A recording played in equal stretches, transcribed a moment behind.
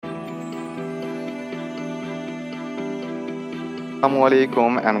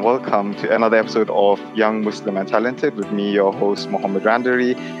alaikum and welcome to another episode of Young Muslim and Talented with me, your host, Mohammed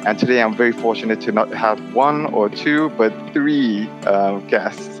Randari. And today I'm very fortunate to not have one or two, but three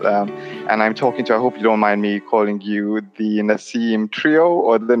guests. And I'm talking to, I hope you don't mind me calling you the Nasim trio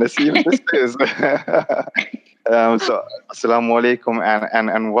or the Nasim sisters. Assalamu alaikum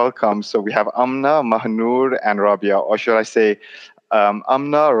and welcome. So we have Amna, Mahnoor, and Rabia, or should I say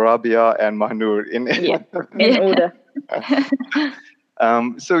Amna, Rabia, and Mahnoor in order.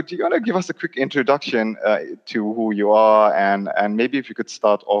 So do you want to give us a quick introduction to who you are, and maybe if you could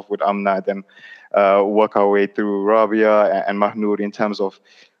start off with Amna, then work our way through Rabia and Mahnoor in terms of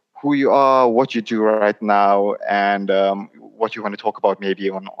who you are, what you do right now, and what you want to talk about maybe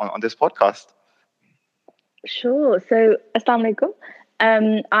on this podcast. Sure. So, Assalamu alaikum.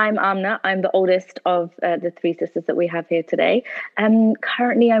 I'm Amna. I'm the oldest of the three sisters that we have here today.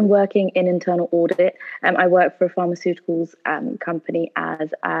 Currently, I'm working in internal audit. I work for a pharmaceuticals company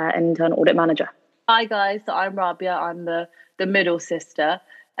as an internal audit manager. Hi guys, so I'm Rabia. I'm the middle sister.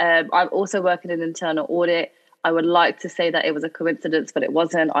 I'm also working in internal audit. I would like to say that it was a coincidence, but it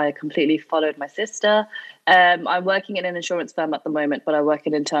wasn't. I completely followed my sister. I'm working in an insurance firm at the moment, but I work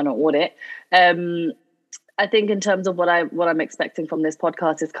in internal audit. I think in terms of what I'm expecting from this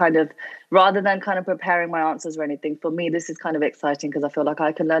podcast is kind of, rather than kind of preparing my answers or anything, for me, this is kind of exciting because I feel like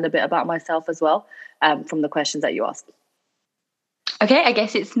I can learn a bit about myself as well from the questions that you asked. Okay, I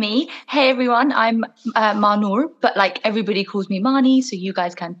guess it's me. Hey everyone, I'm Mahnoor, but like everybody calls me Mani, so you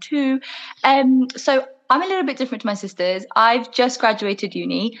guys can too. So I'm a little bit different to my sisters. I've just graduated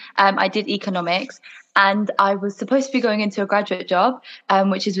uni. I did economics, and I was supposed to be going into a graduate job,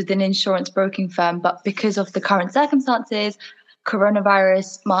 which is with an insurance broking firm. But because of the current circumstances,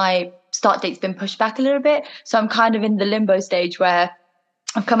 coronavirus, my start date's been pushed back a little bit. So I'm kind of in the limbo stage where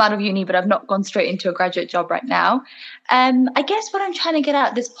I've come out of uni, but I've not gone straight into a graduate job right now. I guess what I'm trying to get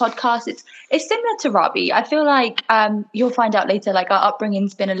at this podcast, it's similar to Rabi. I feel like you'll find out later, like our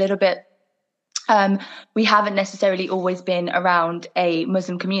upbringing's been a little bit, we haven't necessarily always been around a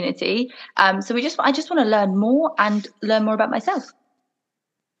Muslim community. So I just want to learn more about myself.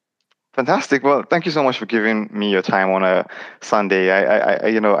 Fantastic. Well, thank you so much for giving me your time on a Sunday. I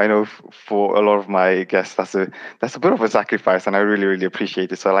know for a lot of my guests that's a bit of a sacrifice, and I really, really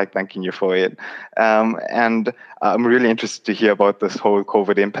appreciate it. So I like thanking you for it. And I'm really interested to hear about this whole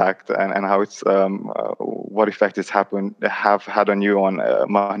COVID impact and how it's what effect it's have had on you on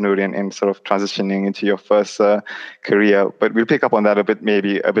Mahnoor in sort of transitioning into your first career. But we'll pick up on that a bit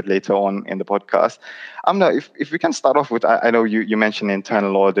later on in the podcast. Amna, if we can start off with, I know you mentioned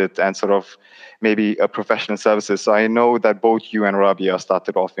internal audit and sort of maybe a professional services. So I know that both you and Rabia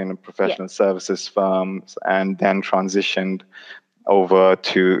started off in professional services firms and then transitioned over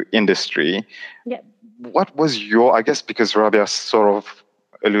to industry. Yeah. What was I guess because Rabia sort of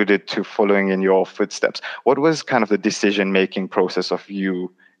alluded to following in your footsteps, what was kind of the decision-making process of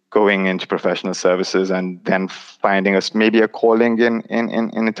you going into professional services and then finding maybe a calling in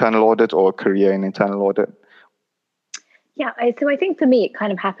internal audit or a career in internal audit? Yeah, so I think for me, it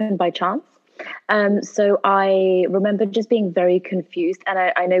kind of happened by chance. So I remember just being very confused. And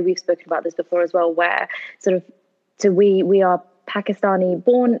I know we've spoken about this before as well, where we are Pakistani,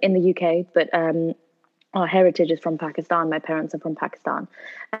 born in the UK, but our heritage is from Pakistan. My parents are from Pakistan.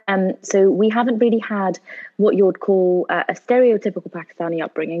 So we haven't really had what you would call a stereotypical Pakistani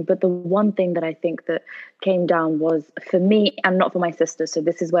upbringing. But the one thing that I think that came down was, for me, and not for my sister, so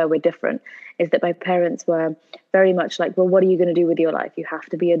this is where we're different, is that my parents were very much like, well, what are you going to do with your life? You have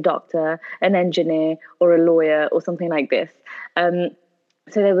to be a doctor, an engineer, or a lawyer, or something like this.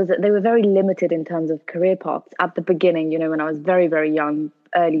 So they were very limited in terms of career paths at the beginning, when I was very, very young,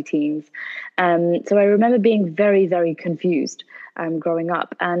 early teens. So I remember being very, very confused growing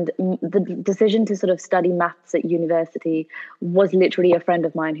up. And the decision to sort of study maths at university was literally a friend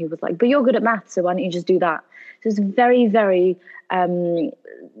of mine who was like, but you're good at maths, so why don't you just do that? So it was very, very...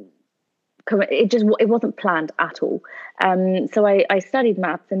 it wasn't planned at all. So I studied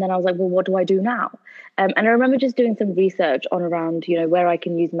maths, and then I was like, well, what do I do now? And I remember just doing some research on around, where I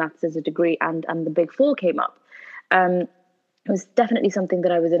can use maths as a degree, and the Big Four came up. It was definitely something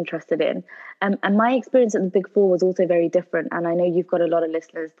that I was interested in. And my experience at the Big Four was also very different. And I know you've got a lot of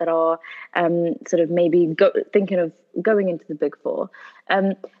listeners that are sort of maybe thinking of going into the Big Four,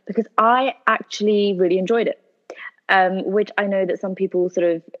 because I actually really enjoyed it. Which I know that some people sort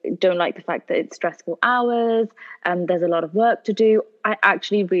of don't like the fact that it's stressful hours and there's a lot of work to do. I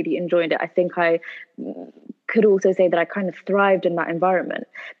actually really enjoyed it. I think I could also say that I kind of thrived in that environment.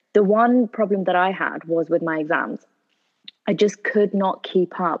 The one problem that I had was with my exams. I just could not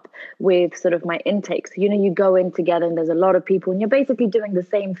keep up with sort of my intakes. You go in together and there's a lot of people and you're basically doing the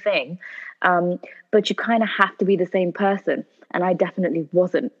same thing, but you kind of have to be the same person. And I definitely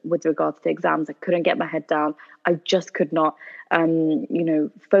wasn't with regards to exams. I couldn't get my head down. I just could not,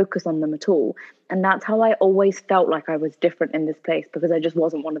 focus on them at all. And that's how I always felt like I was different in this place, because I just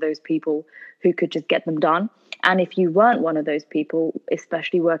wasn't one of those people who could just get them done. And if you weren't one of those people,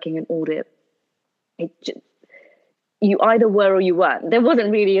 especially working in audit, you either were or you weren't. There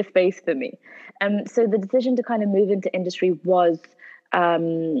wasn't really a space for me. So the decision to kind of move into industry was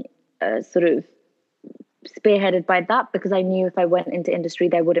sort of spearheaded by that, because I knew if I went into industry,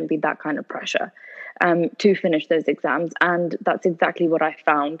 there wouldn't be that kind of pressure to finish those exams. And that's exactly what I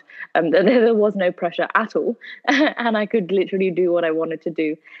found. There was no pressure at all. And I could literally do what I wanted to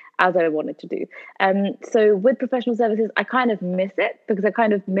do as I wanted to do. So with professional services, I kind of miss it, because I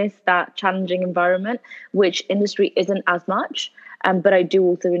kind of miss that challenging environment, which industry isn't as much. But I do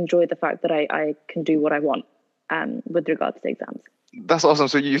also enjoy the fact that I can do what I want with regards to exams. That's awesome.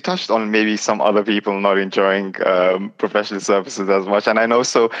 So you touched on maybe some other people not enjoying professional services as much. And I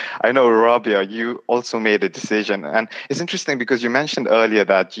know, Rabia, you also made a decision. And it's interesting because you mentioned earlier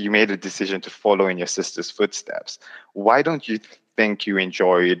that you made a decision to follow in your sister's footsteps. Why don't you think you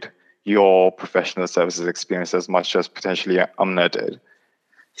enjoyed your professional services experience as much as potentially Amnah did?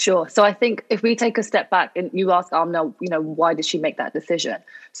 Sure. So I think if we take a step back and you ask Amnah, why did she make that decision?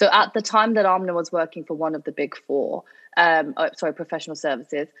 So at the time that Amnah was working for one of the big four, professional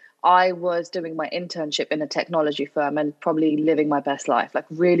services, I was doing my internship in a technology firm and probably living my best life, like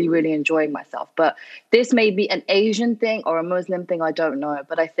really, really enjoying myself. But this may be an Asian thing or a Muslim thing, I don't know.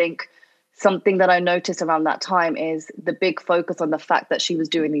 But I think something that I noticed around that time is the big focus on the fact that she was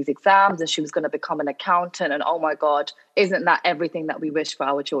doing these exams and she was going to become an accountant. And oh my God, isn't that everything that we wish for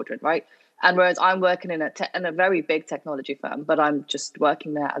our children, right? And whereas I'm working in a very big technology firm, but I'm just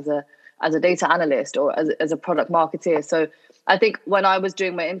working there as a data analyst or as a product marketeer. So I think when I was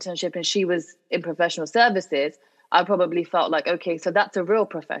doing my internship and she was in professional services, I probably felt like, okay, so that's a real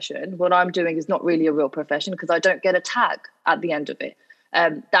profession. What I'm doing is not really a real profession because I don't get a tag at the end of it.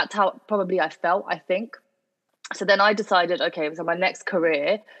 That's how probably I felt, I think. So then I decided, okay, so my next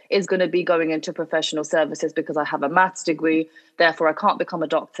career is going to be going into professional services because I have a maths degree. Therefore, I can't become a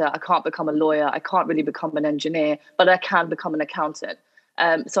doctor. I can't become a lawyer. I can't really become an engineer, but I can become an accountant.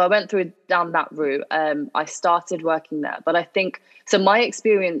 So I went down that route. I started working there. But I think, so my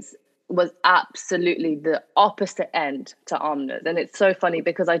experience was absolutely the opposite end to Amnah's. And it's so funny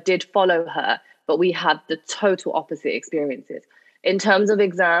because I did follow her, but we had the total opposite experiences. In terms of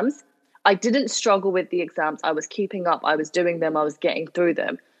exams, I didn't struggle with the exams. I was keeping up. I was doing them. I was getting through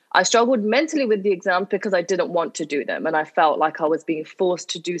them. I struggled mentally with the exams because I didn't want to do them. And I felt like I was being forced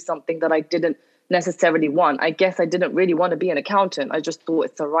to do something that I didn't necessarily want. I guess I didn't really want to be an accountant. I just thought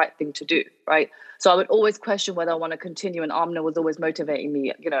it's the right thing to do, right? So I would always question whether I want to continue. And Amnah was always motivating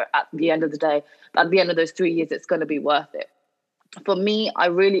me, at the end of the day, at the end of those 3 years, it's going to be worth it. For me, I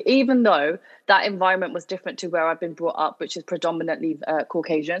really, even though that environment was different to where I've been brought up, which is predominantly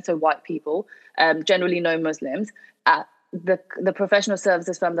Caucasian, so white people, generally no Muslims, the professional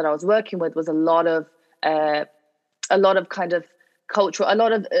services firm that I was working with was a lot of kind of cultural, a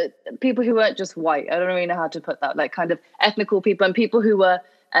lot of people who weren't just white. I don't really know how to put that, like kind of ethnical people and people who were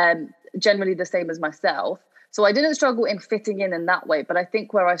generally the same as myself. So I didn't struggle in fitting in that way. But I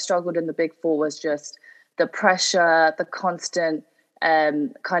think where I struggled in the big four was just the pressure, the constant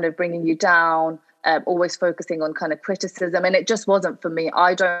kind of bringing you down, always focusing on kind of criticism. And it just wasn't for me.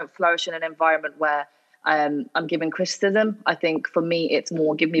 I don't flourish in an environment where I'm giving criticism. I think for me, it's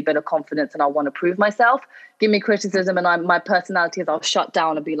more give me a bit of confidence and I want to prove myself. Give me criticism and my personality is I'll shut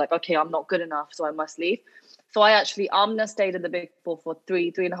down and be like, okay, I'm not good enough, so I must leave. So Amnah stayed in the big four for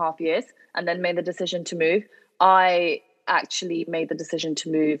 3.5 years and then made the decision to move. I actually made the decision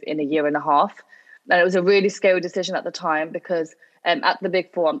to move in a year and a half. And it was a really scary decision at the time because at the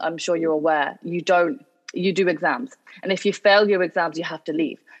big four, I'm sure you're aware, you do exams. And if you fail your exams, you have to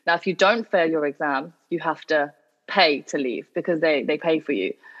leave. Now, if you don't fail your exam, you have to pay to leave because they pay for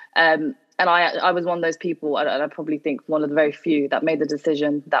you. And I was one of those people, and I probably think one of the very few that made the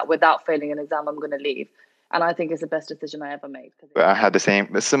decision that without failing an exam, I'm going to leave. And I think it's the best decision I ever made. I had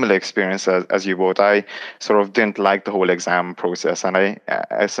a similar experience as you both. I sort of didn't like the whole exam process, and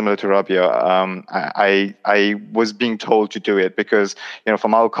I similar to Rabia, I was being told to do it because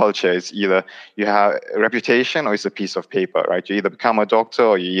from our culture, it's either you have a reputation or it's a piece of paper, right? You either become a doctor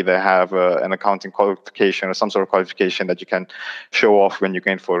or you either have an accounting qualification or some sort of qualification that you can show off when you're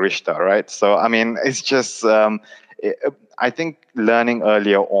going for a Rishta, right? So I mean, it's just I think learning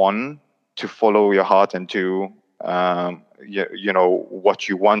earlier on to follow your heart and to what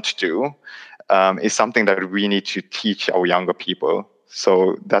you want to do, is something that we need to teach our younger people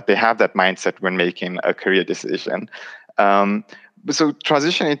so that they have that mindset when making a career decision. So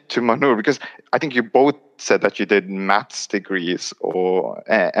transitioning to Mahnoor, because I think you both said that you did maths degrees,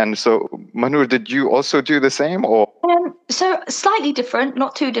 and so Mahnoor, did you also do the same, or? So slightly different,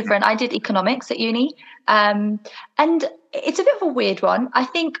 not too different. I did economics at uni, and it's a bit of a weird one. I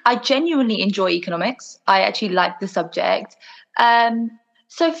think I genuinely enjoy economics. I actually like the subject.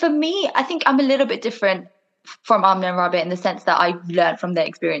 So for me, I think I'm a little bit different from Amnah and Rabia in the sense that I learned from their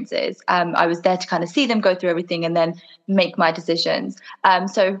experiences. I was there to kind of see them go through everything and then make my decisions.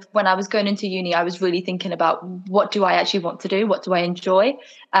 So when I was going into uni, I was really thinking about what do I actually want to do? What do I enjoy?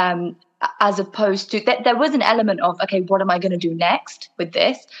 As opposed to there was an element of, okay, what am I going to do next with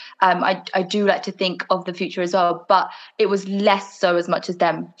this? I do like to think of the future as well, but it was less so as much as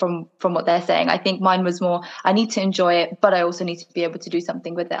them from what they're saying. I think mine was more, I need to enjoy it, but I also need to be able to do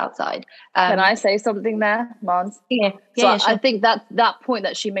something with it outside. Can I say something there, Mans? Yeah, sure. Sure. I think that point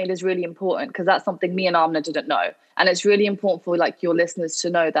that she made is really important, because that's something me and Amna didn't know. And it's really important for like your listeners to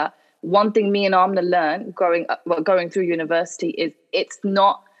know that one thing me and Amna learned going through university is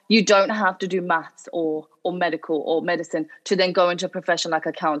you don't have to do maths or medical or medicine to then go into a profession like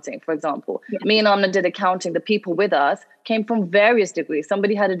accounting, for example. Yeah. Me and Amna did accounting. The people with us came from various degrees.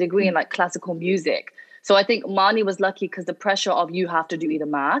 Somebody had a degree in like classical music. So I think Mani was lucky because the pressure of you have to do either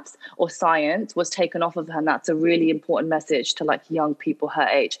maths or science was taken off of her. And that's a really important message to like young people her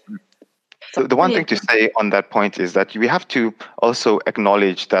age. So the one thing to say on that point is that we have to also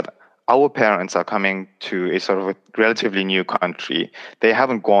acknowledge that our parents are coming to a sort of a relatively new country. They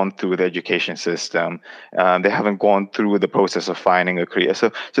haven't gone through the education system. They haven't gone through the process of finding a career.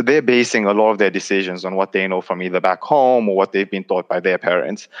 So they're basing a lot of their decisions on what they know from either back home or what they've been taught by their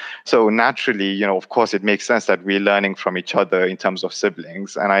parents. So naturally, of course, it makes sense that we're learning from each other in terms of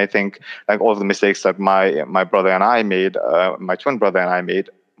siblings. And I think like all of the mistakes that my brother and I made, my twin brother and I made,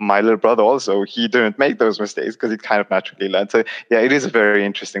 my little brother also, he didn't make those mistakes because he kind of naturally learned. So yeah, it is a very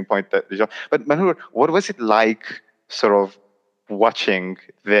interesting point. But Mahnoor, what was it like sort of watching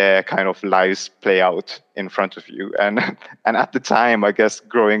their kind of lives play out in front of you? And at the time, I guess,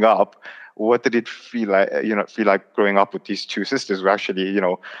 growing up, what did it feel like growing up with these two sisters who actually,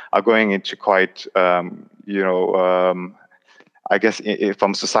 are going into quite, I guess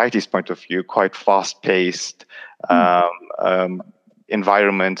from society's point of view, quite fast-paced,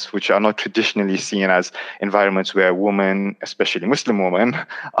 environments which are not traditionally seen as environments where women, especially Muslim women,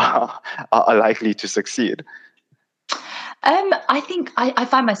 are likely to succeed? I think I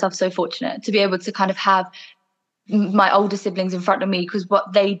find myself so fortunate to be able to kind of have my older siblings in front of me, because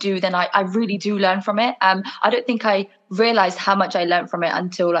what they do, then I really do learn from it. I don't think I realized how much I learned from it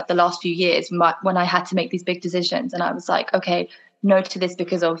until like the last few years when I had to make these big decisions. And I was like, okay, no to this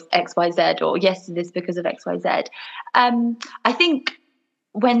because of XYZ, or yes to this because of XYZ. I think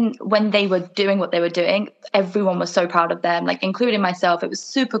when they were doing what they were doing, everyone was so proud of them, like including myself. It was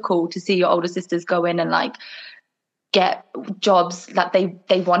super cool to see your older sisters go in and like get jobs that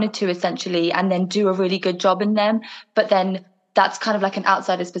they wanted to, essentially, and then do a really good job in them. But then that's kind of like an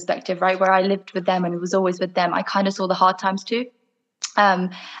outsider's perspective, right? Where I lived with them and was always with them, I kind of saw the hard times too.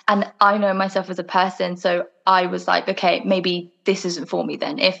 And I know myself as a person, so I was like, okay, maybe this isn't for me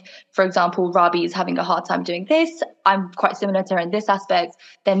then. If, for example, Rabi is having a hard time doing this, I'm quite similar to her in this aspect,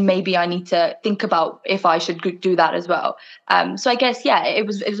 then maybe I need to think about if I should do that as well. So I guess, yeah, it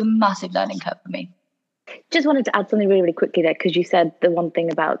was a massive learning curve for me. Just wanted to add something really, really quickly there, because you said the one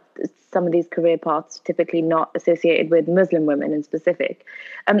thing about some of these career paths typically not associated with Muslim women in specific.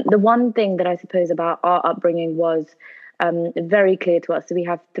 The one thing that I suppose about our upbringing was very clear to us. So we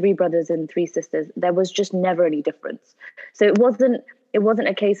have 3 brothers and 3 sisters. There was just never any difference. So it wasn't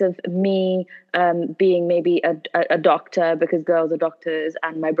a case of me being maybe a doctor because girls are doctors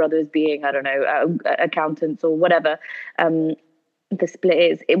and my brothers being, I don't know, accountants or whatever the split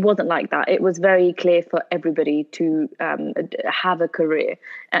is. It wasn't like that. It was very clear for everybody to have a career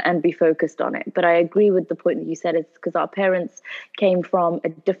and be focused on it. But I agree with the point that you said. It's because our parents came from a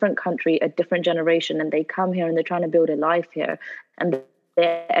different country, a different generation, and they come here and they're trying to build a life here. And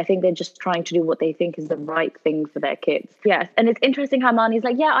I think they're just trying to do what they think is the right thing for their kids. Yes. And it's interesting how Mani's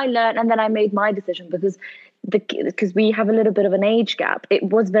like, yeah, I learned and then I made my decision, because we have a little bit of an age gap. It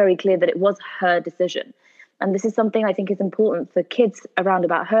was very clear that it was her decision. And this is something I think is important for kids around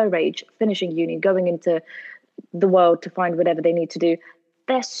about her age, finishing uni, going into the world to find whatever they need to do.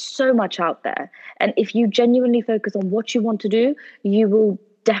 There's so much out there. And if you genuinely focus on what you want to do, you will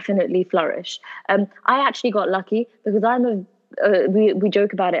definitely flourish. I actually got lucky because I'm a we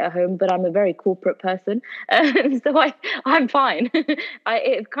joke about it at home, but I'm a very corporate person, so I'm fine.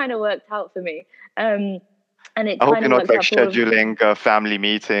 It kind of worked out for me, and it I hope kind you're of not worked like out for. scheduling family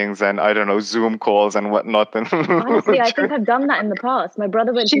meetings and I don't know, Zoom calls and whatnot. And Honestly, I think I've done that in the past. My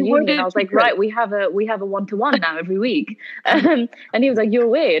brother went to She uni, and I wouldn't was like, because right, we have a 1-to-1 now every week, and he was like, you're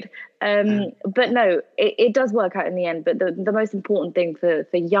weird. But no, it does work out in the end. But the most important thing for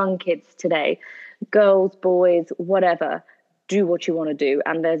young kids today, girls, boys, whatever, do what you want to do,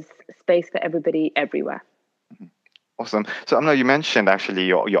 and there's space for everybody everywhere. Awesome. So, Amna, you mentioned actually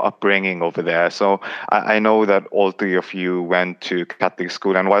your upbringing over there. So, I know that all three of you went to Catholic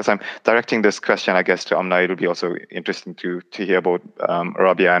school. And whilst I'm directing this question, I guess, to Amna, it'll be also interesting to hear about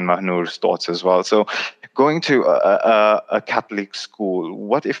Rabia and Mahnoor's thoughts as well. So, going to a Catholic school,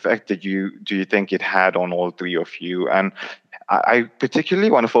 what effect do you think it had on all three of you? And I particularly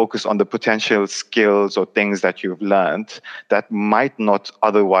want to focus on the potential skills or things that you've learned that might not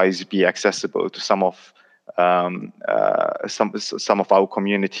otherwise be accessible to some of our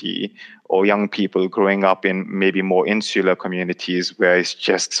community or young people growing up in maybe more insular communities where it's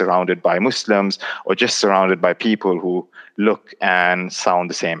just surrounded by Muslims or just surrounded by people who look and sound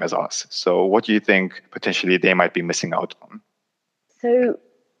the same as us. So what do you think potentially they might be missing out on? So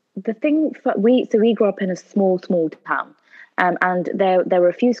the thing we grew up in a small town. And there were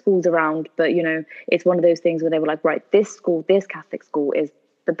a few schools around, but it's one of those things where they were like, right, this Catholic school is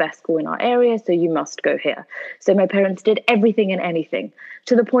the best school in our area, so you must go here. So my parents did everything and anything,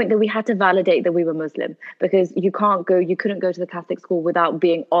 to the point that we had to validate that we were Muslim, because you couldn't go to the Catholic school without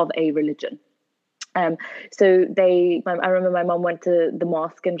being of a religion. So I remember my mom went to the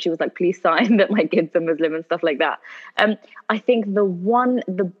mosque and she was like, please sign that my kids are Muslim and stuff like that. I think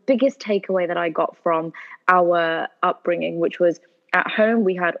the biggest takeaway that I got from our upbringing, which was at home,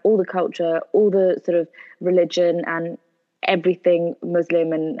 we had all the culture, all the sort of religion and everything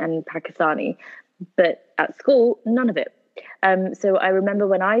Muslim and Pakistani, but at school, none of it. So I remember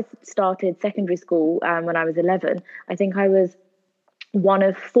when I started secondary school, when I was 11, I think I was one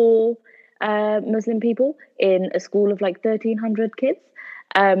of 4 Muslim people in a school of like 1,300 kids.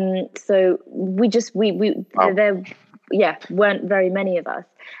 So Wow. there weren't very many of us.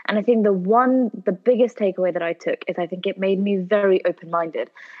 And I think the biggest takeaway that I took is I think it made me very open-minded.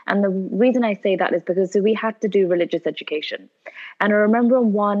 And the reason I say that is because we had to do religious education. And I remember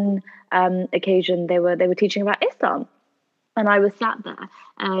on one occasion they were teaching about Islam. And I was sat there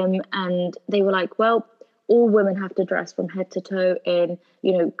and they were like, well, all women have to dress from head to toe in,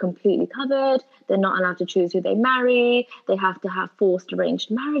 completely covered. They're not allowed to choose who they marry. They have to have forced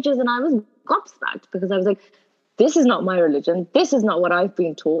arranged marriages. And I was gobsmacked because I was like, this is not my religion. This is not what I've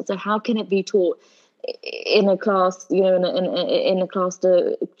been taught. So how can it be taught in a class, in a class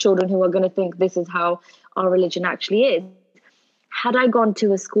to children who are going to think this is how our religion actually is? Had I gone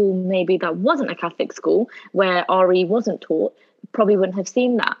to a school maybe that wasn't a Catholic school where RE wasn't taught, probably wouldn't have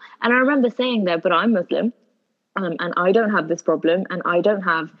seen that. And I remember saying there, but I'm Muslim, and I don't have this problem, and I don't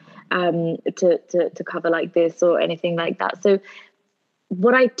have to cover like this or anything like that. So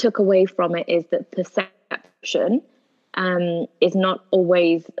what I took away from it is that perception is not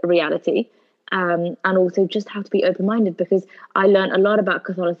always reality. And also just how to be open-minded, because I learned a lot about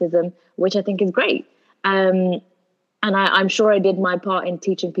Catholicism, which I think is great. And I'm sure I did my part in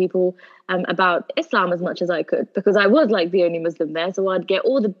teaching people about Islam as much as I could, because I was like the only Muslim there. So I'd get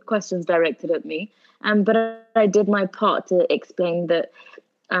all the questions directed at me. But I did my part to explain that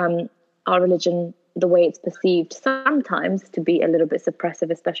our religion, the way it's perceived sometimes to be a little bit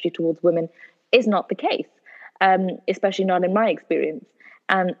suppressive, especially towards women, is not the case, especially not in my experience.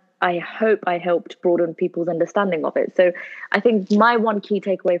 And I hope I helped broaden people's understanding of it. So I think my one key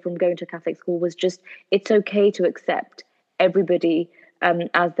takeaway from going to Catholic school was just, it's okay to accept everybody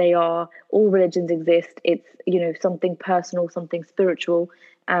as they are. All religions exist. It's, something personal, something spiritual,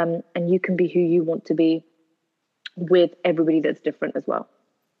 and you can be who you want to be with everybody that's different as well.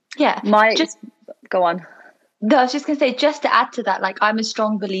 Yeah. Go on. No, I was just going to say, just to add to that, like, I'm a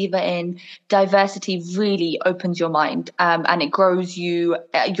strong believer in diversity really opens your mind and it grows your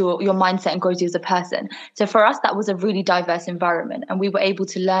mindset and grows you as a person. So for us, that was a really diverse environment, and we were able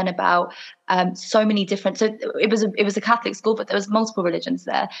to learn about so many different. So it was a Catholic school, but there was multiple religions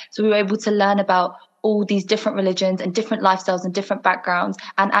there. So we were able to learn about all these different religions and different lifestyles and different backgrounds,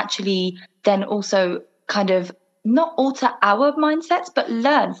 and actually then also kind of not alter our mindsets, but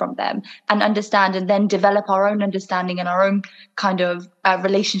learn from them and understand, and then develop our own understanding and our own kind of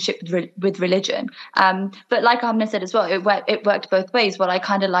relationship with religion. But like Amna said as well, it worked both ways. What I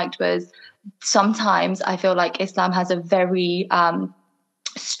kind of liked was sometimes I feel like Islam has a very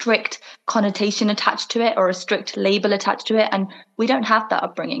strict connotation attached to it or a strict label attached to it, and we don't have that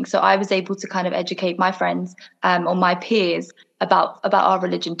upbringing. So I was able to kind of educate my friends or my peers about our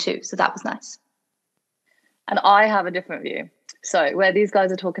religion too. So that was nice. And I have a different view. So where these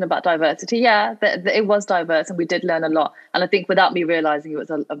guys are talking about diversity, yeah, it was diverse and we did learn a lot. And I think without me realizing, it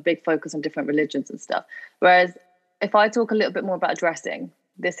was a big focus on different religions and stuff. Whereas if I talk a little bit more about dressing,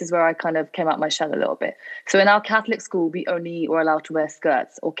 this is where I kind of came out my shell a little bit. So in our Catholic school, we only were allowed to wear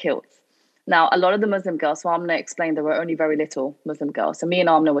skirts or kilts. Now, a lot of the Muslim girls, so Amnah explained there were only very little Muslim girls. So me and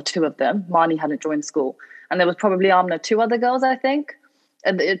Amnah were two of them. Mani hadn't joined school. And there was probably Amnah, two other girls, I think.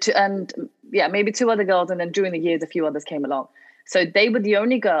 And yeah, maybe two other girls. And then during the years, a few others came along. So they were the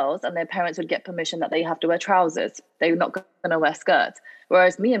only girls, and their parents would get permission that they have to wear trousers. They were not going to wear skirts.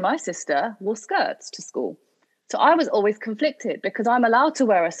 Whereas me and my sister wore skirts to school. So I was always conflicted because I'm allowed to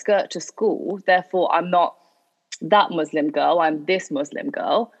wear a skirt to school. Therefore, I'm not that Muslim girl. I'm this Muslim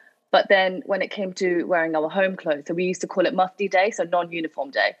girl. But then when it came to wearing our home clothes, so we used to call it mufti day, so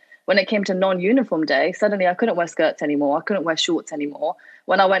non-uniform day. When it came to non-uniform day, suddenly I couldn't wear skirts anymore. I couldn't wear shorts anymore.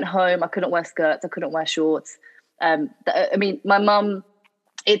 When I went home, I couldn't wear skirts. I couldn't wear shorts. I mean, my mum,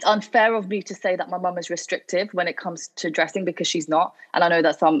 it's unfair of me to say that my mum is restrictive when it comes to dressing because she's not. And I know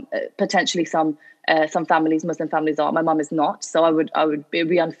that potentially some families, Muslim families are. My mum is not. So it'd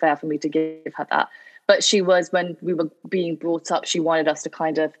be unfair for me to give her that. But she was, when we were being brought up, she wanted us to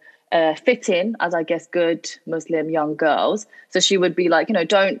kind of fit in as, I guess, good Muslim young girls. So she would be like,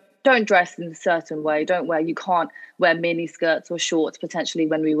 don't dress in a certain way. You can't wear mini skirts or shorts potentially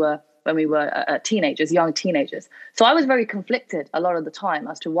when we were teenagers, young teenagers. So I was very conflicted a lot of the time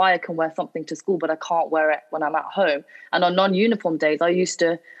as to why I can wear something to school, but I can't wear it when I'm at home. And on non-uniform days,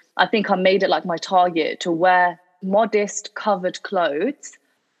 I think I made it like my target to wear modest covered clothes,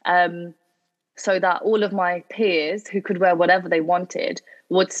 so that all of my peers who could wear whatever they wanted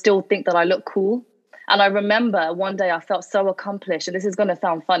would still think that I look cool. And I remember one day I felt so accomplished, and this is going to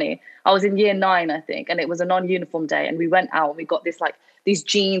sound funny. I was in year 9, I think, and it was a non-uniform day, and we went out and we got these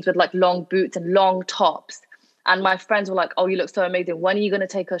jeans with like long boots and long tops. And my friends were like, "Oh, you look so amazing. When are you going to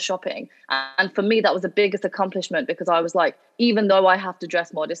take us shopping?" And for me, that was the biggest accomplishment because I was like, even though I have to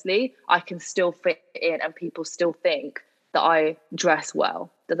dress modestly, I can still fit in and people still think that I dress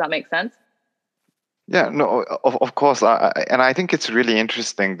well. Does that make sense? Yeah, no, of course. And I think it's really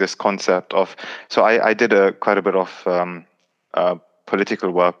interesting, this concept of, so I did quite a bit of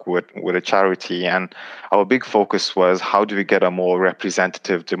political work with a charity, and our big focus was how do we get a more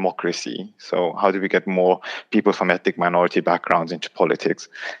representative democracy? So how do we get more people from ethnic minority backgrounds into politics?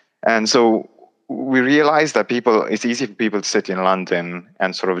 And so we realized that it's easy for people to sit in London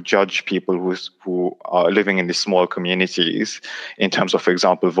and sort of judge people who are living in these small communities in terms of, for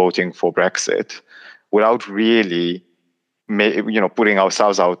example, voting for Brexit, without really, putting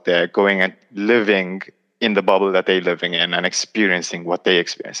ourselves out there, going and living in the bubble that they're living in and experiencing what they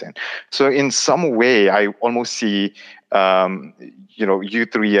experience in. So in some way, I almost see, you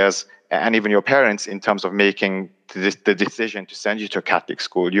 3 years and even your parents, in terms of making the decision to send you to a Catholic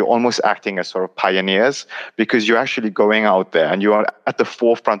school, you're almost acting as sort of pioneers, because you're actually going out there and you are at the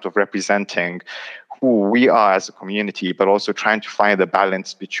forefront of representing who we are as a community, but also trying to find the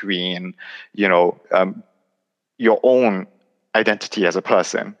balance between, your own identity as a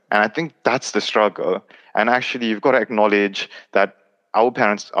person. And I think that's the struggle. And actually, you've got to acknowledge that our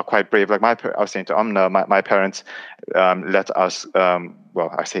parents are quite brave. Like I was saying to Amnah, my parents let us,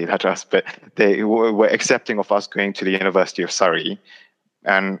 I say let us, but they were accepting of us going to the University of Surrey.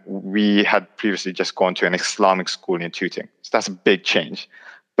 And we had previously just gone to an Islamic school in Tooting. So that's a big change.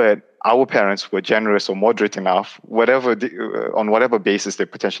 But our parents were generous or moderate enough, on whatever basis they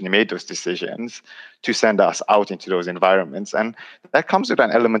potentially made those decisions, to send us out into those environments. And that comes with an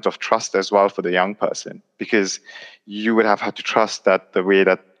element of trust as well for the young person, because you would have had to trust that the way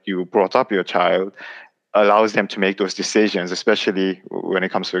that you brought up your child allows them to make those decisions, especially when it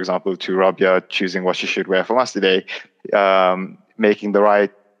comes, for example, to Rabia choosing what she should wear for us today, making the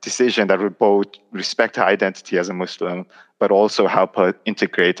right decision that would both respect her identity as a Muslim, but also help her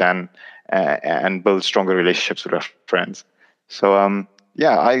integrate and build stronger relationships with her friends. So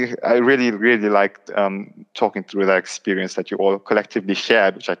I really, really liked talking through that experience that you all collectively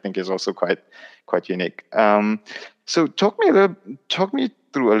shared, which I think is also quite unique. So talk me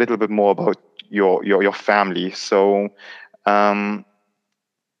through a little bit more about your family. So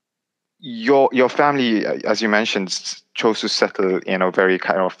your family, as you mentioned, chose to settle in a very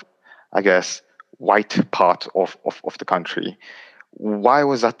kind of, I guess, white part of the country. Why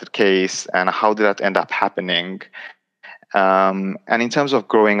was that the case, and how did that end up happening? And in terms of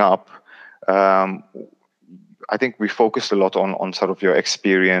growing up, I think we focused a lot on sort of your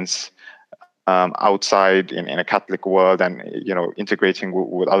experience outside in a Catholic world, and integrating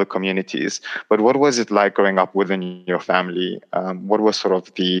with other communities. But what was it like growing up within your family? What was sort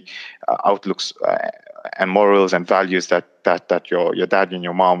of the outlooks and morals and values that your dad and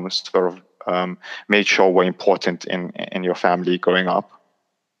your mom sort of made sure were important in your family growing up?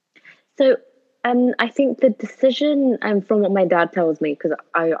 So I think the decision, from what my dad tells me, because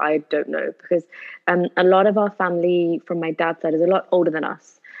I don't know, because a lot of our family from my dad's side is a lot older than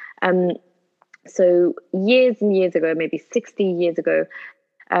us. So years and years ago, maybe 60 years ago,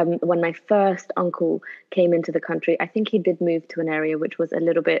 when my first uncle came into the country, I think he did move to an area which was a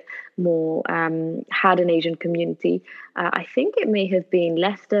little bit more, had an Asian community. I think it may have been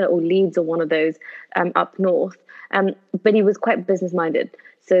Leicester or Leeds or one of those up north. But he was quite business minded.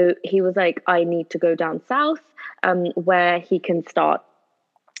 So he was like, I need to go down south where he can start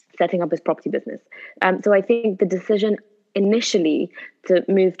setting up his property business. So I think the decision initially to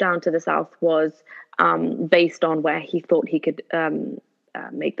move down to the south was based on where he thought he could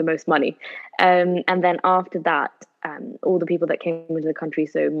make the most money. And then after that, all the people that came into the country,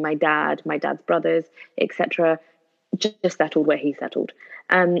 so my dad's brothers, etc., just settled where he settled.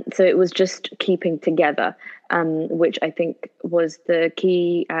 So it was just keeping together, which I think was the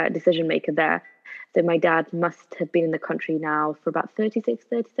key decision maker there. So my dad must have been in the country now for about 36,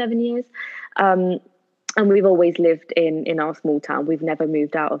 37 years. And we've always lived in our small town. We've never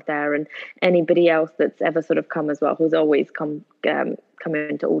moved out of there. And anybody else that's ever sort of come as well, who's always come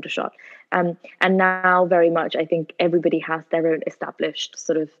into Aldershot. And now very much, I think everybody has their own established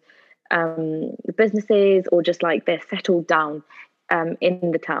sort of businesses, or just like they're settled down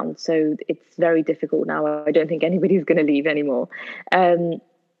in the town. So it's very difficult now. I don't think anybody's going to leave anymore. So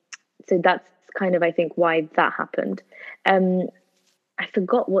that's kind of, I think, why that happened. I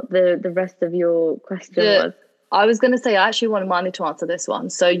forgot what the rest of your question was. I was going to say, I actually wanted Mani to answer this one.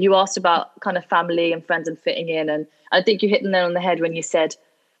 So you asked about kind of family and friends and fitting in. And I think you hit the nail on the head when you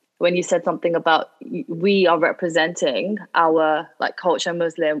said something about we are representing our like culture,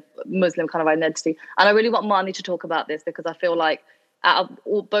 Muslim kind of identity. And I really want Mani to talk about this, because I feel like out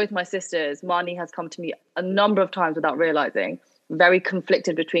of both my sisters, Mani has come to me a number of times without realizing, very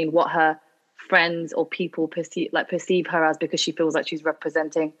conflicted between what her friends or people perceive her as, because she feels like she's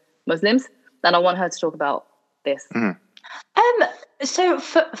representing Muslims. And I want her to talk about this. So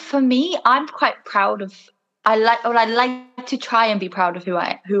for me, I'm quite proud of. I like to try and be proud of who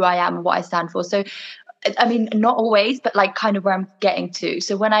I am and what I stand for. So, I mean, not always, but like kind of where I'm getting to.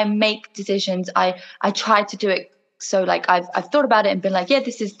 So when I make decisions, I try to do it. So like I've thought about it and been like, yeah,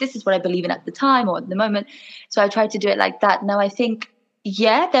 this is what I believe in at the time or at the moment. So I try to do it like that. Now I think,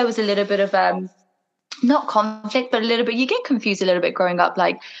 yeah, there was a little bit of not conflict, but a little bit. You get confused a little bit growing up,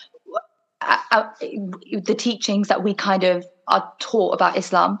 like the teachings that we kind of are taught about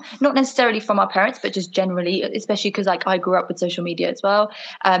Islam, not necessarily from our parents, but just generally, especially because like I grew up with social media as well.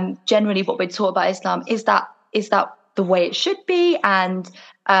 Generally, what we're taught about Islam is that the way it should be, and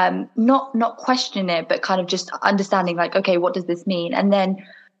not questioning it, but kind of just understanding like, okay, what does this mean? And then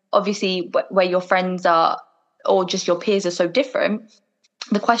obviously where your friends are or just your peers are so different,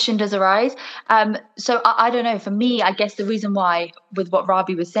 the question does arise. So I don't know. For me, I guess the reason why, with what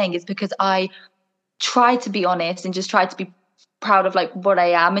Rabi was saying, is because I try to be honest and just try to be proud of like what I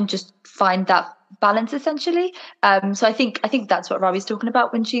am and just find that balance essentially. So I think that's what Rabi's talking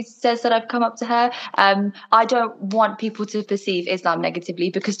about when she says that I've come up to her. I don't want people to perceive Islam negatively,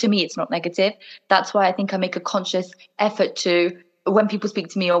 because to me it's not negative. That's why I think I make a conscious effort to, when people speak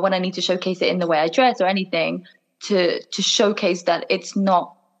to me or when I need to showcase it in the way I dress or anything, to showcase that it's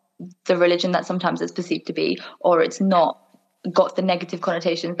not the religion that sometimes it's perceived to be, or it's not got the negative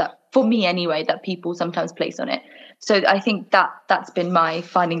connotations that, for me anyway, that people sometimes place on it. So I think that's been my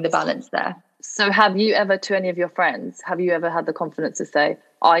finding the balance there. So have you ever, to any of your friends, have you ever had the confidence to say,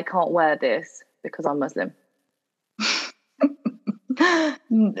 I can't wear this because I'm Muslim?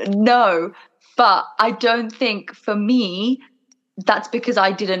 No, but I don't think for me that's because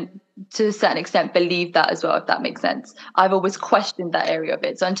I didn't, to a certain extent, believe that as well, if that makes sense. I've always questioned that area of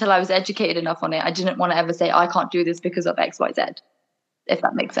it. So until I was educated enough on it, I didn't want to ever say I can't do this because of X, Y, Z, if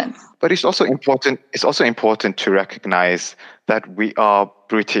that makes sense. But it's also important to recognize that we are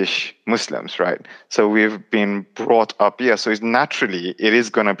British Muslims, right? So we've been brought up here. So it is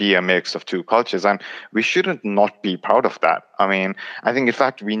going to be a mix of two cultures, and we shouldn't not be proud of that. I mean, I think in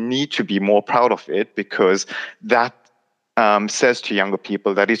fact we need to be more proud of it, because that says to younger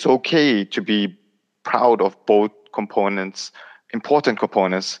people that it's okay to be proud of both components, important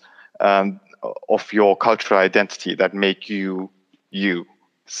components of your cultural identity that make you you.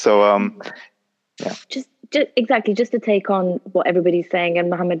 So, yeah. exactly, just to take on what everybody's saying, and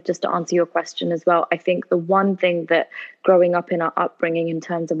Mohammed, just to answer your question as well, I think the one thing that growing up in our upbringing in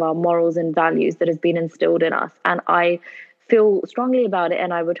terms of our morals and values that has been instilled in us, and I feel strongly about it,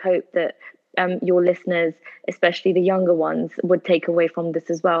 and I would hope that your listeners, especially the younger ones, would take away from this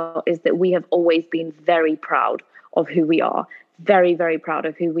as well, is that we have always been very proud of who we are, very, very proud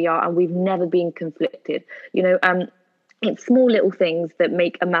of who we are, and we've never been conflicted. It's small little things that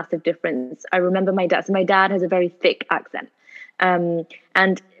make a massive difference. I remember my dad. So my dad has a very thick accent. But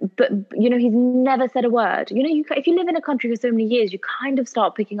he's never said a word. If you live in a country for so many years, you kind of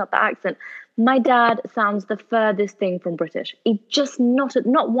start picking up the accent. My dad sounds the furthest thing from British. He just not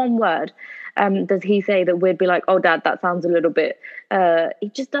one word does he say that we'd be like, oh, Dad, that sounds a little bit. He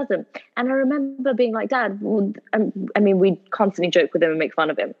just doesn't. And I remember being like, Dad, we constantly joke with him and make fun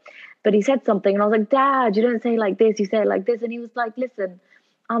of him. But he said something and I was like, Dad, you don't say it like this, you say it like this. And he was like, listen,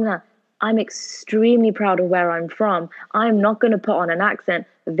 Amnah, I'm extremely proud of where I'm from. I'm not going to put on an accent.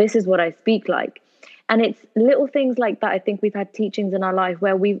 This is what I speak like. And it's little things like that. I think we've had teachings in our life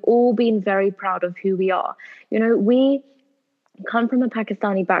where we've all been very proud of who we are. We come from a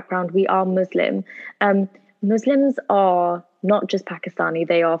Pakistani background. We are Muslim. Muslims are not just Pakistani.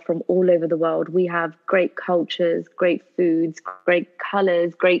 They are from all over the world. We have great cultures, great foods, great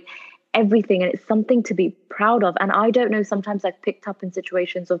colors, great everything, and it's something to be proud of. And I don't know, sometimes I've picked up in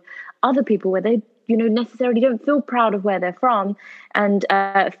situations of other people where they necessarily don't feel proud of where they're from and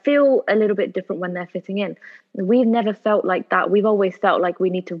feel a little bit different when they're fitting in. We've never felt like that. We've always felt like we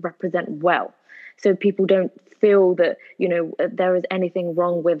need to represent well, so people don't feel that there is anything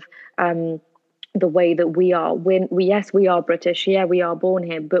wrong with the way that we are. Yes, we are British, yeah, we are born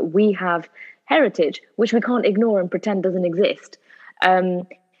here, but we have heritage which we can't ignore and pretend doesn't exist.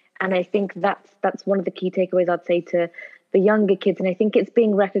 And I think that's one of the key takeaways I'd say to the younger kids. And I think it's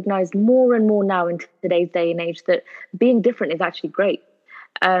being recognized more and more now in today's day and age that being different is actually great.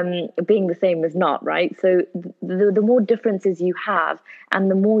 Being the same is not, right? So the more differences you have and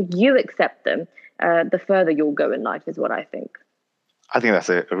the more you accept them, the further you'll go in life is what I think. I think that's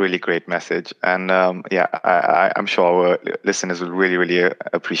a really great message. And I'm sure our listeners will really, really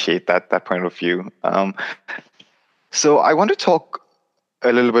appreciate that point of view. So I want to talk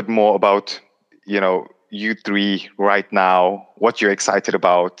a little bit more about, you three right now, what you're excited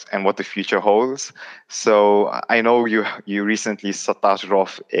about and what the future holds. So I know you recently started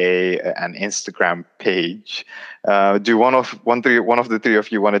off an Instagram page. Do one of the three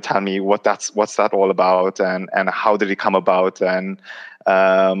of you want to tell me what's that all about and how did it come about, and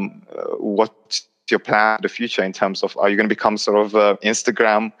what's your plan for the future in terms of, are you going to become sort of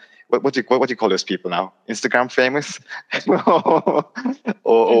Instagram? What do you call those people now? Instagram famous? or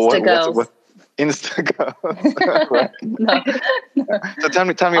Insta girls. What? Insta girls. Right. No. So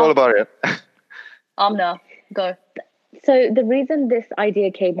tell me all about it. Amnah, go. So the reason this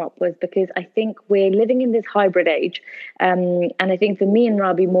idea came up was because I think we're living in this hybrid age. And I think for me and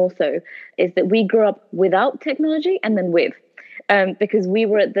Rabi more so, is that we grew up without technology and then with. Because we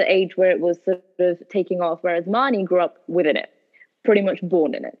were at the age where it was sort of taking off, whereas Mani grew up within it, pretty much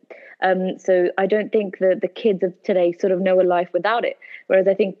born in it. So I don't think that the kids of today sort of know a life without it, whereas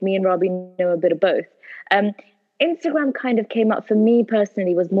I think me and Robbie know a bit of both. Instagram kind of came up for me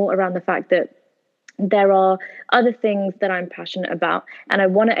personally was more around the fact that there are other things that I'm passionate about. And I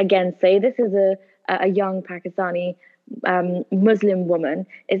want to again say this as a young Pakistani Muslim woman,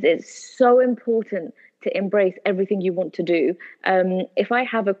 is it's so important to embrace everything you want to do. If I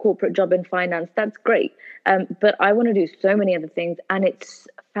have a corporate job in finance, that's great. But I want to do so many other things, and it's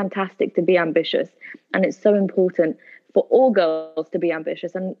fantastic to be ambitious. And it's so important for all girls to be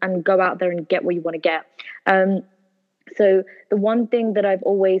ambitious and go out there and get what you want to get. So the one thing that I've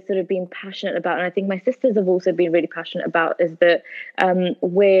always sort of been passionate about, and I think my sisters have also been really passionate about, is that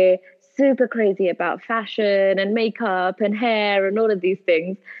we're super crazy about fashion and makeup and hair and all of these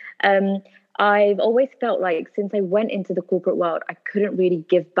things. I've always felt like since I went into the corporate world, I couldn't really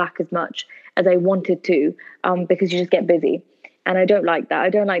give back as much as I wanted to, because you just get busy. And I don't like that. I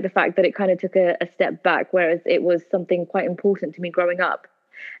don't like the fact that it kind of took a step back, whereas it was something quite important to me growing up.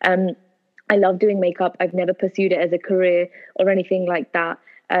 I love doing makeup. I've never pursued it as a career or anything like that.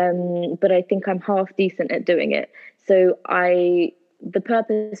 But I think I'm half decent at doing it. So the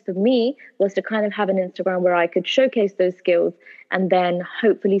purpose for me was to kind of have an Instagram where I could showcase those skills and then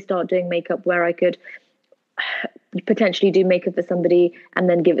hopefully start doing makeup where I could potentially do makeup for somebody and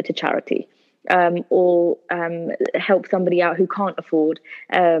then give it to charity. Or help somebody out who can't afford,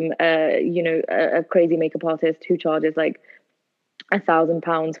 a crazy makeup artist who charges like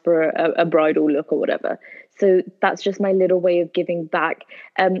 £1,000 for a bridal look or whatever. So that's just my little way of giving back.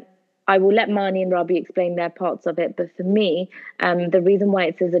 I will let Marnie and Robbie explain their parts of it. But for me, the reason why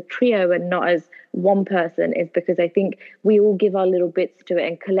it's as a trio and not as one person is because I think we all give our little bits to it,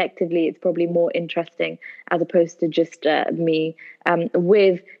 and collectively it's probably more interesting as opposed to just me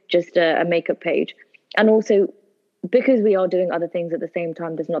with just a makeup page. And also, because we are doing other things at the same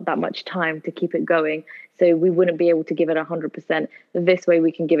time, there's not that much time to keep it going. So we wouldn't be able to give it 100%. This way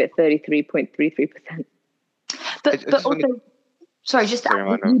we can give it 33.33%. But also, sorry, just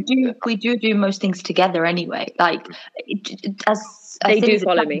we do most things together anyway. Like, as they do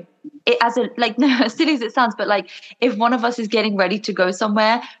follow me. No, as silly as it sounds, but like, if one of us is getting ready to go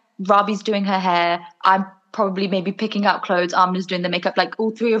somewhere, Robbie's doing her hair, I'm probably maybe picking out clothes, Amna's doing the makeup. Like,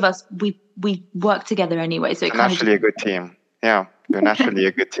 all three of us, we work together anyway. So it's naturally a good team. Yeah, you're naturally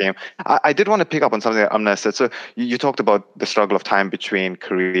a good team. I did want to pick up on something that Amna said. So you talked about the struggle of time between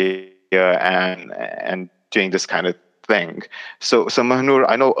career and doing this kind of thing. So Mahnoor,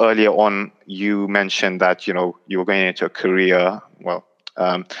 I know earlier on you mentioned that you were going into a career,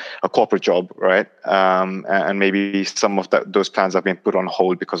 a corporate job, right? And maybe some of those plans have been put on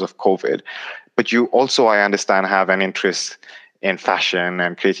hold because of COVID. But you also, I understand, have an interest in fashion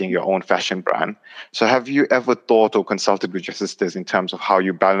and creating your own fashion brand. So have you ever thought or consulted with your sisters in terms of how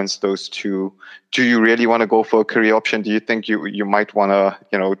you balance those two? Do you really want to go for a career option? Do you think you might want to,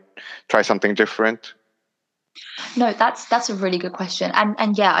 try something different? No, that's a really good question.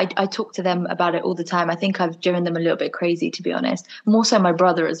 And yeah, I talk to them about it all the time. I think I've driven them a little bit crazy, to be honest. More so my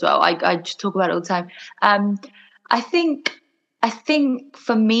brother as well. I just talk about it all the time. I think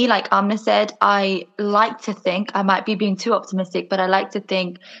for me, like Amna said, I like to think, I might be being too optimistic, but I like to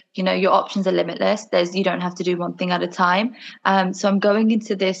think, your options are limitless. You don't have to do one thing at a time. So I'm going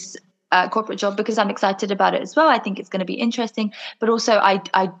into this corporate job because I'm excited about it as well. I think it's going to be interesting, but also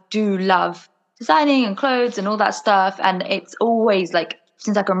I do love designing and clothes and all that stuff. And it's always, like,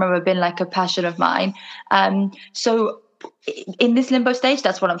 since I can remember, been like a passion of mine. So in this limbo stage,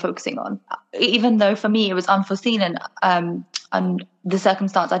 that's what I'm focusing on. Even though for me it was unforeseen and the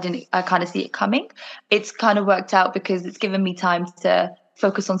circumstance, I kind of see it coming. It's kind of worked out because it's given me time to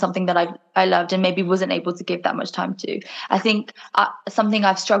focus on something that I loved and maybe wasn't able to give that much time to. I think something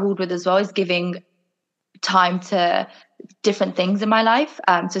I've struggled with as well is giving time to different things in my life.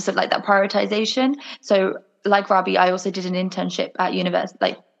 So sort of like that prioritization. So like Rabi, I also did an internship at university,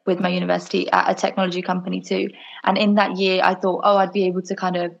 like with my university, at a technology company too. And in that year, I thought, I'd be able to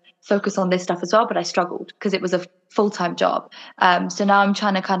kind of focus on this stuff as well, but I struggled because it was a full-time job. So now I'm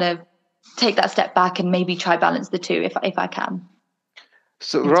trying to kind of take that step back and maybe try balance the two if I can.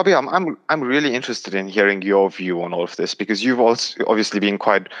 So, Rabia, I'm really interested in hearing your view on all of this, because you've also obviously been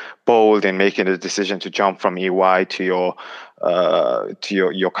quite bold in making the decision to jump from EY to your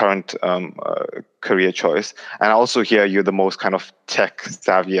current career choice, and I also hear you're the most kind of tech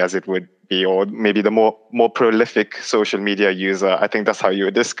savvy, as it would be, or maybe the more prolific social media user. I think that's how you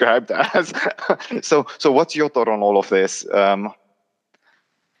were described as. So what's your thought on all of this?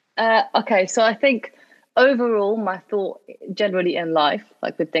 Okay, so I think, overall, my thought generally in life,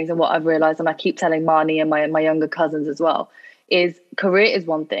 like with things and what I've realized, and I keep telling Marnie and my younger cousins as well, is career is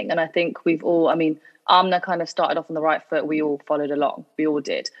one thing. And I think we've all, Amna kind of started off on the right foot. We all followed along. We all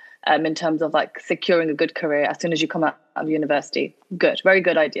did. In terms of like securing a good career as soon as you come out of university. Good, very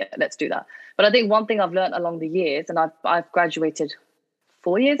good idea. Let's do that. But I think one thing I've learned along the years, and I've graduated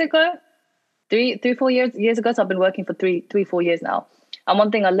 4 years ago, 4 years ago. So I've been working for 4 years now. And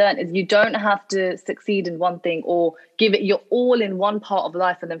one thing I learned is you don't have to succeed in one thing or give it your all in one part of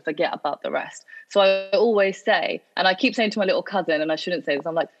life and then forget about the rest. So I always say, and I keep saying to my little cousin, and I shouldn't say this,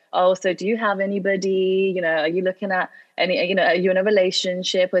 I'm like, so do you have anybody, are you looking at any, are you in a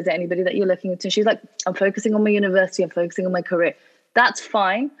relationship, or is there anybody that you're looking into? She's like, I'm focusing on my university, I'm focusing on my career. That's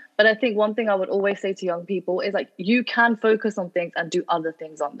fine. But I think one thing I would always say to young people is, like, you can focus on things and do other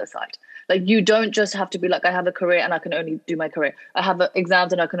things on the side. Like, you don't just have to be like, I have a career and I can only do my career. I have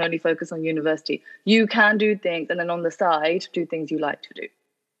exams and I can only focus on university. You can do things and then on the side, do things you like to do.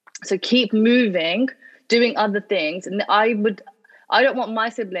 So keep moving, doing other things. And I don't want my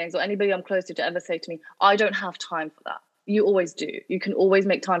siblings or anybody I'm close to ever say to me, I don't have time for that. You always do. You can always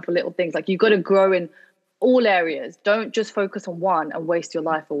make time for little things. Like, you've got to grow in all areas. Don't just focus on one and waste your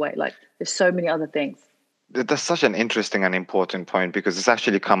life away. Like, there's so many other things. That's such an interesting and important point, because it's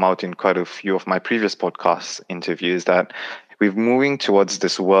actually come out in quite a few of my previous podcast interviews that we're moving towards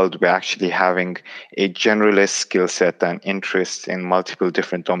this world where actually having a generalist skill set and interest in multiple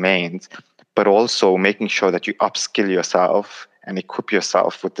different domains, but also making sure that you upskill yourself and equip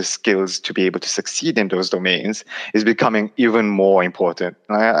yourself with the skills to be able to succeed in those domains is becoming even more important.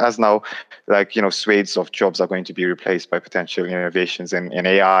 As now, swathes of jobs are going to be replaced by potential innovations in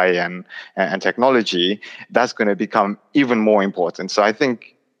AI and technology, that's going to become even more important. So I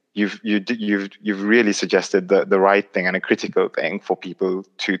think you've really suggested the right thing and a critical thing for people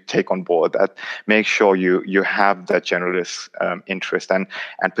to take on board, that make sure you have that generalist interest and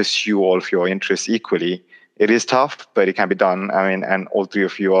pursue all of your interests equally. It is tough, but it can be done. I mean, and all three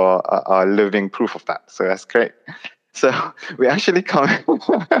of you are living proof of that. So that's great. So we're actually coming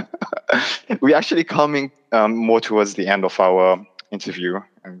more towards the end of our interview,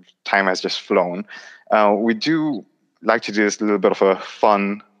 and time has just flown. We do like to do this little bit of a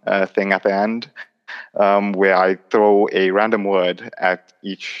fun thing at the end, where I throw a random word at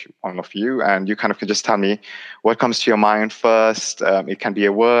each one of you, and you kind of can just tell me what comes to your mind first. It can be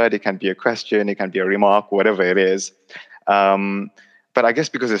a word, it can be a question, it can be a remark, whatever it is. But I guess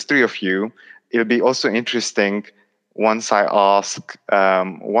because there's three of you, it'll be also interesting once I ask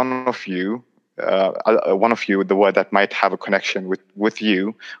one of you the word that might have a connection with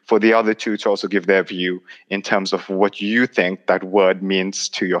you, for the other two to also give their view in terms of what you think that word means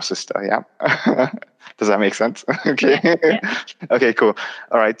to your sister. Yeah. Does that make sense? Okay. Yeah. Okay, cool.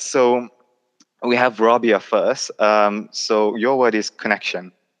 All right. So we have Rabia first. So your word is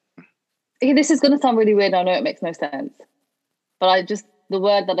connection. Okay, this is going to sound really weird. I know it makes no sense, but the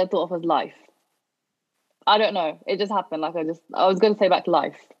word that I thought of was life. I don't know. It just happened. I was going to say back to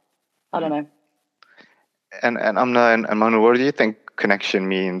life. I don't know. And Amnah and Mahnoor, what do you think connection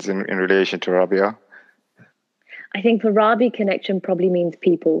means in relation to Rabia? I think for Rabi, connection probably means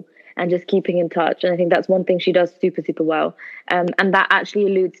people and just keeping in touch. And I think that's one thing she does super, super well. And that actually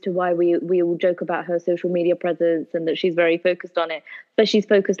alludes to why we all joke about her social media presence and that she's very focused on it, but she's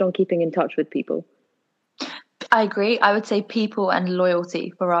focused on keeping in touch with people. I agree. I would say people and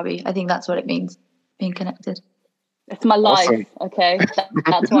loyalty for Rabi. I think that's what it means, being connected. It's my life. Awesome. Okay,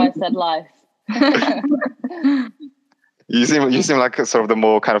 that's why I said life. You seem like sort of the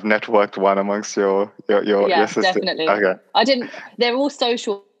more kind of networked one amongst your sisters. Definitely. Okay. They're all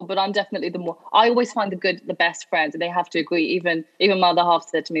social, but I'm definitely the more. I always find the best friends, and they have to agree. Even my other half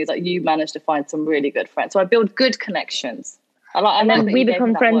said to me, "Is like you managed to find some really good friends." So I build good connections. And then we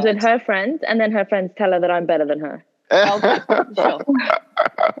become friends with her friends, and then her friends tell her that I'm better than her. Okay, sure.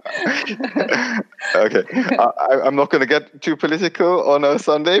 Okay, I'm not going to get too political on a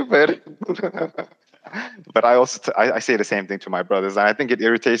Sunday, but I also I say the same thing to my brothers, and I think it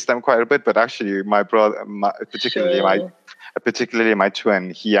irritates them quite a bit. But actually, my brother, particularly my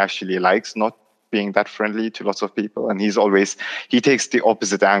twin, he actually likes not being that friendly to lots of people, and he takes the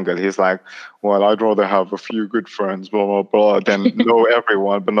opposite angle. He's like, well, I'd rather have a few good friends, blah blah blah, than know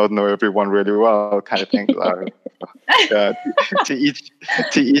everyone but not know everyone really well, kind of thing. Yeah, to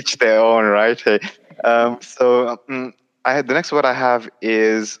each their own, right? Hey, the next word I have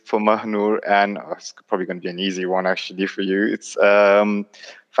is for Mahnoor, and it's probably going to be an easy one actually for you. It's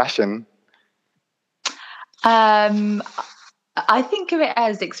fashion. I think of it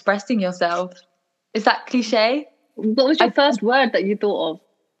as expressing yourself. Is that cliche? What was your first word that you thought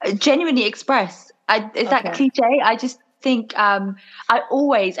of? Genuinely express. Is that cliche? I just think I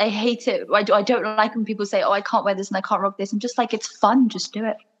hate it. I don't like when people say, "Oh, I can't wear this and I can't rock this." I'm just like, it's fun. Just do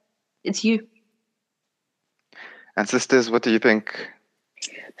it. It's you. And sisters, what do you think?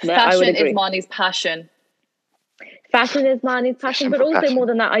 Fashion is Mani's passion. Fashion is Mani's passion, but also more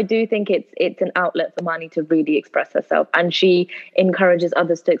than that, I do think it's an outlet for Mani to really express herself, and she encourages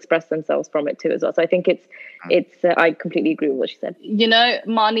others to express themselves from it too as well. So I think it's I completely agree with what she said. You know,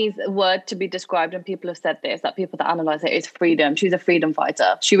 Mani's word to be described, and people have said this, that people that analyze it, is freedom. She's a freedom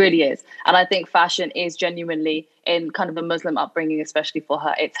fighter. She really is. And I think fashion is genuinely, in kind of a Muslim upbringing, especially for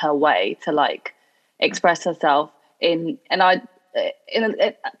her, it's her way to express herself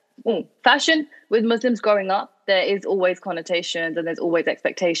fashion. With Muslims growing up, there is always connotations and there's always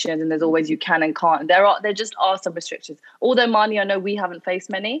expectations and there's always you can and can't. There just are some restrictions. Although Mani, I know we haven't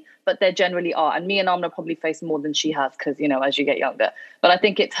faced many, but there generally are. And me and Amnah probably face more than she has because, as you get younger. But I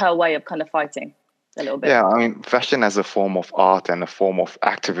think it's her way of kind of fighting a little bit. Yeah, I mean, fashion as a form of art and a form of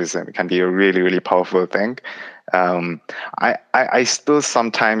activism can be a really, really powerful thing. I still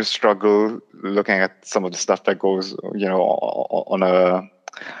sometimes struggle looking at some of the stuff that goes, on a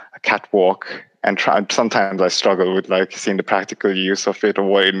catwalk, and sometimes I struggle with seeing the practical use of it or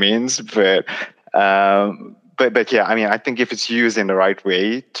what it means. But yeah, I mean, I think if it's used in the right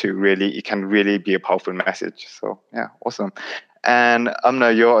way, it can really be a powerful message. So yeah, awesome. And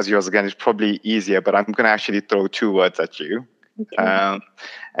Amnah, yours again is probably easier, but I'm going to actually throw two words at you Okay.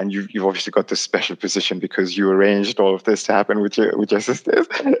 And you've obviously got this special position because you arranged all of this to happen with your sisters.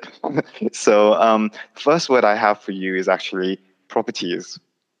 So first word I have for you is actually properties.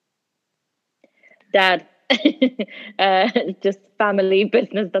 Dad. Just family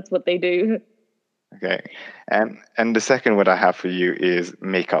business. That's what they do. Okay. And the second word I have for you is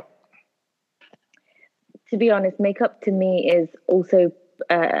makeup. To be honest, makeup to me is also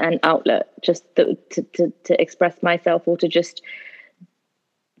an outlet, just to express myself, or to just.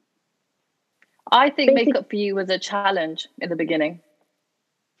 I think makeup for you was a challenge in the beginning.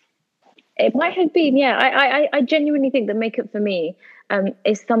 It might have been, yeah. I genuinely think that makeup for me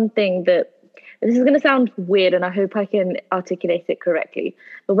is something that. This is going to sound weird, and I hope I can articulate it correctly.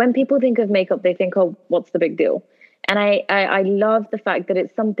 But when people think of makeup, they think, "Oh, what's the big deal?" And I love the fact that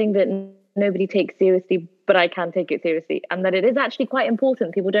it's something that nobody takes seriously, but I can take it seriously, and that it is actually quite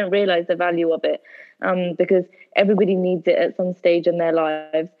important. People don't realize the value of it because everybody needs it at some stage in their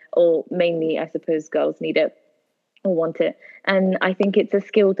lives, or mainly, I suppose, girls need it or want it. And I think it's a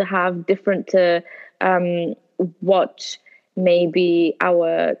skill to have, different to what maybe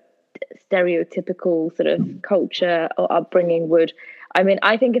our stereotypical sort of culture or upbringing would. I mean,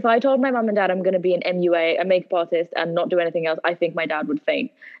 I think if I told my mum and dad I'm going to be an MUA, a makeup artist, and not do anything else, I think my dad would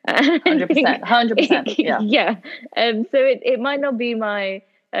faint. 100%. 100%. Yeah. Yeah. So it might not be my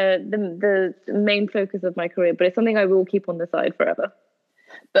the main focus of my career, but it's something I will keep on the side forever.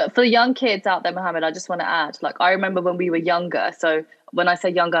 But for young kids out there, Mohammed, I just want to add, like, I remember when we were younger. So when I say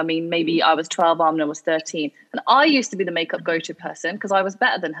younger, I mean maybe I was 12, Amnah was 13. And I used to be the makeup go-to person because I was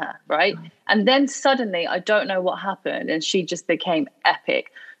better than her, right? And then suddenly, I don't know what happened, and she just became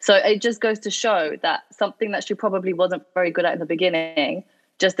epic. So it just goes to show that something that she probably wasn't very good at in the beginning,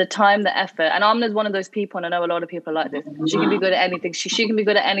 just the time, the effort. And Amna's one of those people, and I know a lot of people like this. She can be good at anything. She can be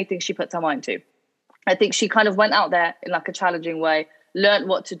good at anything she puts her mind to. I think she kind of went out there in like a challenging way, learned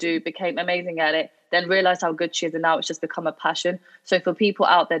what to do, became amazing at it, then realized how good she is, and now it's just become a passion. So for people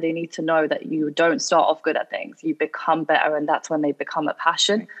out there, they need to know that you don't start off good at things. You become better, and that's when they become a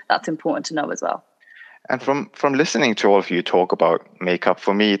passion. That's important to know as well. And from listening to all of you talk about makeup,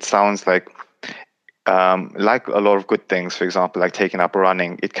 for me, it sounds like a lot of good things, for example, like taking up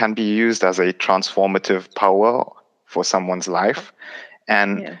running, it can be used as a transformative power for someone's life.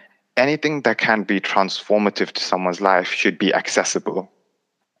 And anything that can be transformative to someone's life should be accessible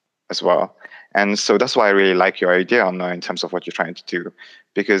as well. And so that's why I really like your idea, Amna, in terms of what you're trying to do,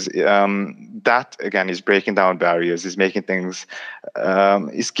 because that, again, is breaking down barriers, is making things,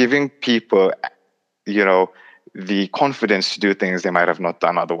 is giving people, the confidence to do things they might have not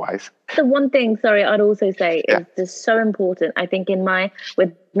done otherwise. The one thing, sorry, I'd also say is just so important. I think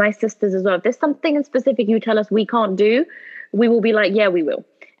with my sisters as well, if there's something in specific you tell us we can't do, we will be like, yeah, we will.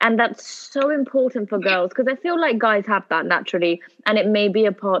 And that's so important for girls, because I feel like guys have that naturally, and it may be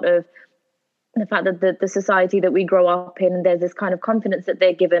a part of the fact that the society that we grow up in, and there's this kind of confidence that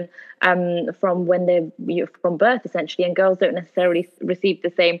they're given from when they're from birth, essentially, and girls don't necessarily receive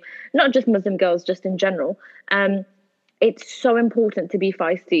the same, not just Muslim girls, just in general. It's so important to be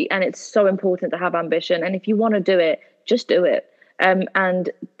feisty, and it's so important to have ambition. And if you want to do it, just do it.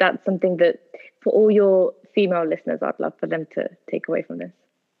 And that's something that for all your female listeners, I'd love for them to take away from this.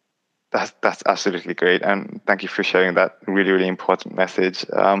 That's absolutely great. And thank you for sharing that really, really important message.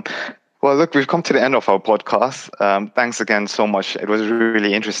 Well, look, we've come to the end of our podcast. Thanks again so much. It was a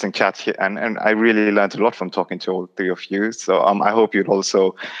really interesting chat here, and I really learned a lot from talking to all three of you. So I hope you'd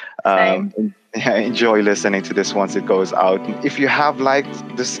also enjoy listening to this once it goes out. If you have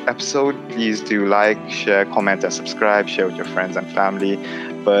liked this episode, please do like, share, comment, and subscribe. Share with your friends and family.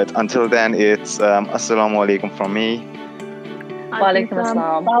 But until then, it's Assalamu alaikum from me. Wa alaikum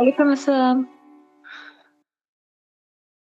assalam. Wa alaikum assalam.